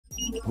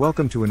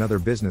Welcome to another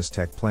Business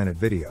Tech Planet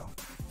video.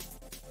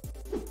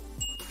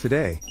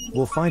 Today,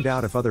 we'll find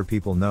out if other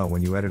people know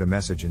when you edit a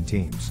message in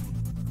Teams.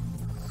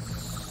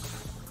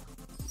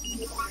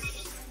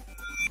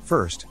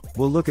 First,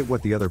 we'll look at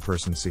what the other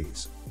person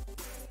sees.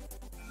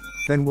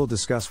 Then we'll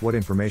discuss what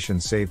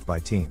information's saved by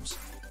Teams.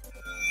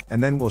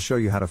 And then we'll show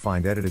you how to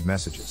find edited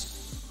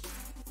messages.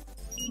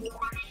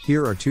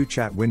 Here are two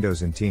chat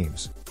windows in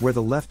Teams, where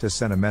the left has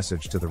sent a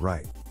message to the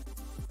right.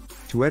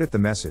 To edit the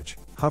message,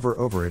 hover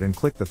over it and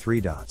click the three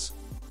dots.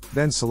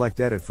 Then select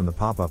Edit from the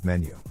pop-up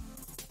menu.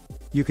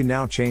 You can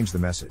now change the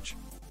message.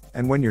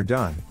 And when you're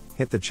done,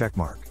 hit the check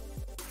mark.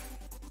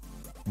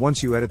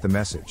 Once you edit the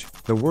message,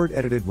 the word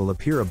edited will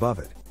appear above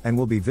it, and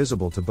will be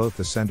visible to both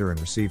the sender and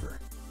receiver.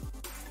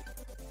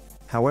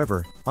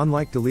 However,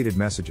 unlike deleted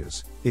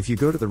messages, if you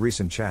go to the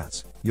recent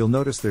chats, you'll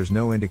notice there's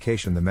no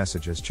indication the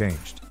message has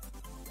changed.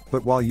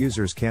 But while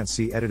users can't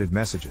see edited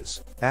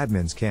messages,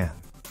 admins can.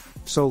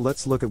 So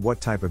let's look at what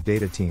type of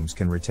data Teams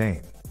can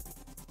retain.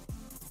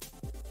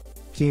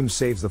 Teams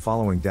saves the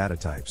following data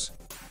types: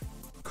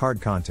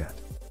 card content,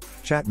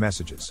 chat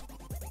messages,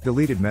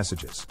 deleted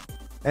messages,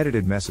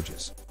 edited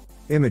messages,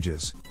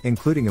 images,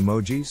 including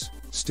emojis,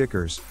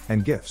 stickers,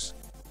 and GIFs,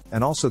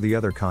 and also the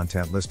other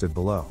content listed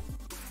below.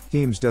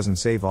 Teams doesn't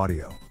save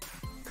audio,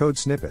 code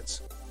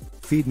snippets,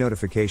 feed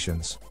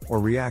notifications, or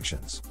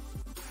reactions.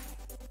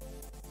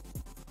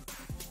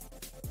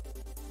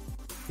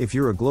 If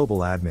you're a global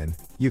admin,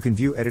 you can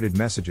view edited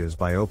messages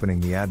by opening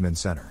the Admin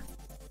Center.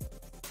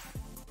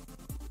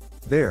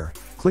 There,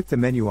 click the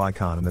menu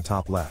icon in the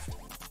top left.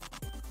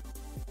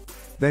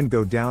 Then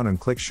go down and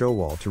click Show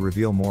All to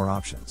reveal more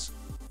options.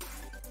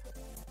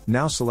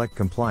 Now select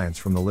Compliance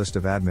from the list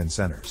of admin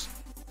centers.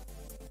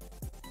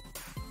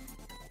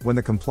 When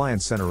the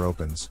Compliance Center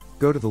opens,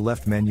 go to the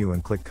left menu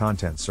and click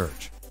Content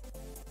Search.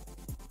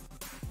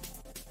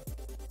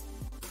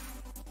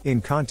 In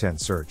Content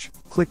Search,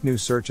 click New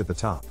Search at the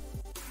top.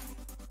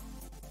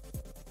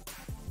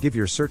 Give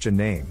your search a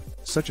name,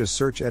 such as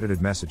Search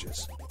Edited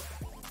Messages.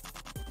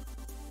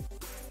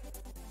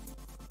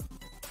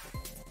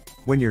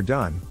 When you're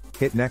done,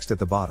 hit Next at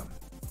the bottom.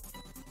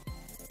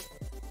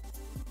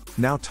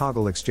 Now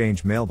toggle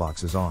Exchange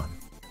Mailboxes on.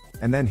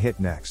 And then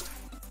hit Next.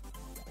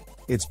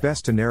 It's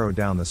best to narrow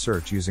down the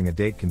search using a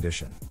date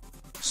condition.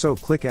 So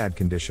click Add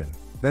Condition,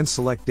 then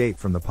select Date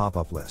from the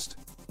pop-up list.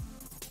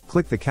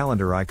 Click the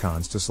calendar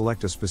icons to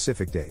select a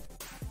specific date.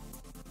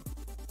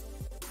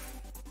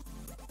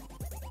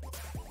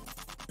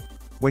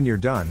 When you're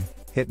done,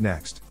 hit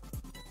Next.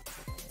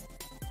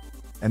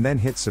 And then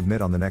hit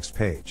Submit on the next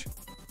page.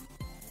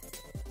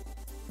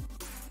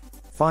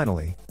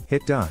 Finally,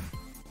 hit Done.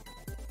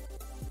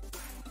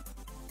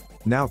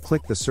 Now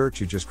click the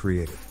search you just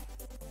created.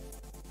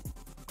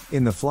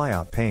 In the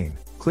flyout pane,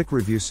 click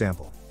Review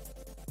Sample.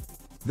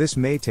 This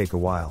may take a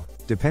while,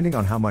 depending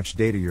on how much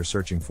data you're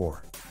searching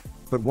for.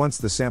 But once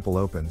the sample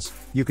opens,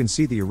 you can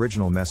see the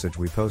original message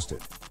we posted.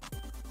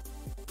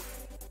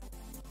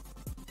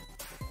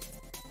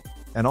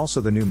 And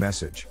also the new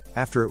message,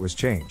 after it was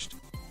changed.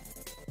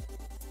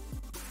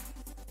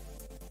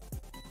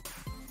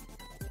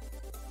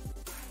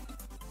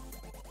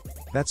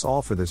 That's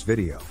all for this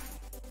video.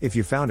 If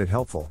you found it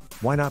helpful,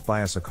 why not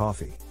buy us a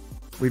coffee?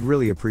 We'd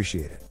really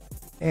appreciate it.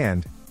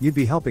 And, you'd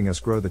be helping us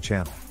grow the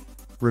channel.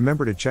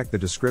 Remember to check the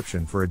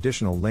description for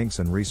additional links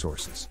and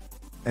resources.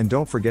 And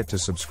don't forget to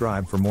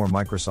subscribe for more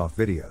Microsoft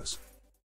videos.